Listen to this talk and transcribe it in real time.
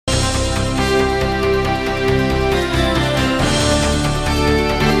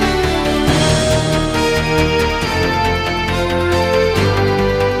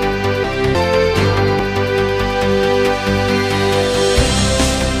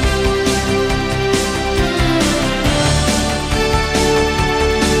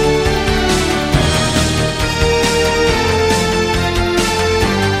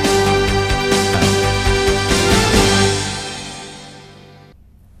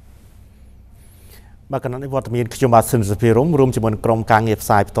បាទកណ្ដាលនេះវត្តមានខ្ញុំបាទសិនសុភីរមរួមជាមួយក្រុមការងារផ្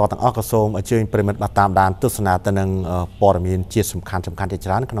សាយផ្ទាល់ទាំងអស់ក៏សូមអញ្ជើញប្រិមិត្តបាទតាមដានទស្សនាទៅនឹងព័ត៌មានជាសំខាន់ជាច្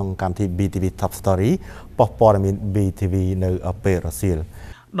រើនក្នុងកម្មវិធី BTV Top Story ប៉ុស្តិ៍ព័ត៌មាន BTV នៅពេលរសៀល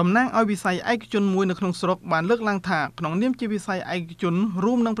តំណាងឲ្យវិស័យឯកជនមួយនៅក្នុងស្រុកបានលើកឡើងថាក្នុងនាមជាវិស័យឯកជន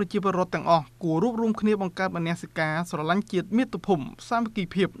រួមនឹងប្រជាពលរដ្ឋទាំងអស់គួររួបរวมគ្នាបង្កើតមនសិការស្រឡាញ់ជាតិមាតុភូមិសាមគ្គី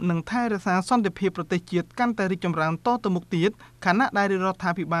ភាពនិងថែរក្សាសន្តិភាពប្រទេសជាតិកាន់តែរីកចម្រើនតទៅមុខទៀតខណៈដែលរដ្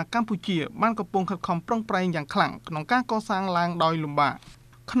ឋាភិបាលកម្ពុជាបានកំពុងខិតខំប្រឹងប្រែងយ៉ាងខ្លាំងក្នុងការកសាងឡើងដោយលំបាក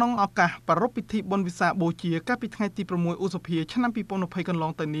ក្នុងឱកាសប្រារព្ធពិធីបុណ្យវិសាខបូជាកាលពីថ្ងៃទី6ឧសភាឆ្នាំ2020កន្ល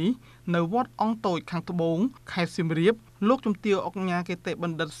ងទៅនេះនៅវត្តអង្គតូចខាងត្បូងខេត្តសៀមរាបលោកជំទាវអុកញ៉ាកេតិប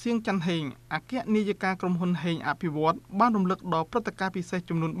ណ្ឌិតសៀងច័ន្ទហេងអគ្គនាយិកាក្រុមហ៊ុនហេងអភិវឌ្ឍបានរំលឹកដល់ព្រឹត្តិការណ៍ពិសេស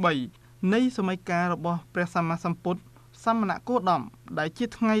ចំនួន3នៃសម័យកាលរបស់ព្រះសម្មាសម្ពុទ្ធសមណគោតមដែលជា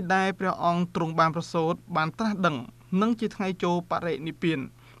ថ្ងៃដែលព្រះអង្គទ្រង់បានប្រសូតបានត្រាស់ដឹងនិងជាថ្ងៃចូលបរិនិព្វាន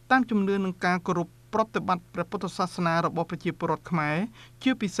តាមជំនឿនឹងការគោរពប្រតិបត្តិព្រះពុទ្ធសាសនារបស់ប្រជាពលរដ្ឋខ្មែរ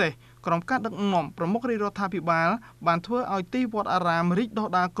ជាពិសេសក្រុមការដឹកនាំប្រមុខរាជរដ្ឋាភិបាលបានធ្វើឲ្យទីវត្តអារាមរីកដុះ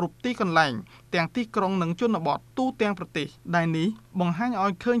ដាលគ្រប់ទីកន្លែងទាំងទីក្រុងនិងជនបទទូទាំងប្រទេសដែលនេះបង្ហាញឲ្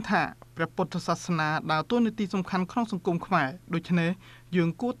យឃើញថាព្រះពុទ្ធសាសនាដើរតួនាទីសំខាន់ក្នុងសង្គមខ្មែរដូច្នេះយើង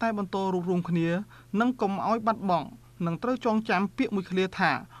គួរតែបន្តរួបរวมគ្នានិងកុំឲ្យបាត់បង់និងត្រូវចងចាំពាក្យមួយឃ្លា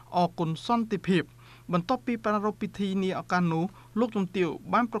ថាអគុណសន្តិភាពបន្ទាប់ពីប្រារព្ធពិធីនាឱកាសនោះលោកជំទាវ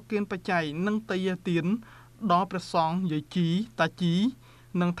បានប្រគេនបច្ច័យនិងតយទានដល់ព្រះសង្ឃយាយជីតាជី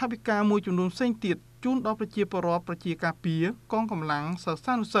និងថវិកាមួយចំនួនផ្សេងទៀតជូនដល់ប្រជាពលរដ្ឋប្រជាការពារកងកម្លាំងសិស្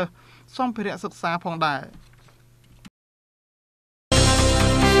សានុសិស្សសម្ភារៈសិក្សាផងដែរ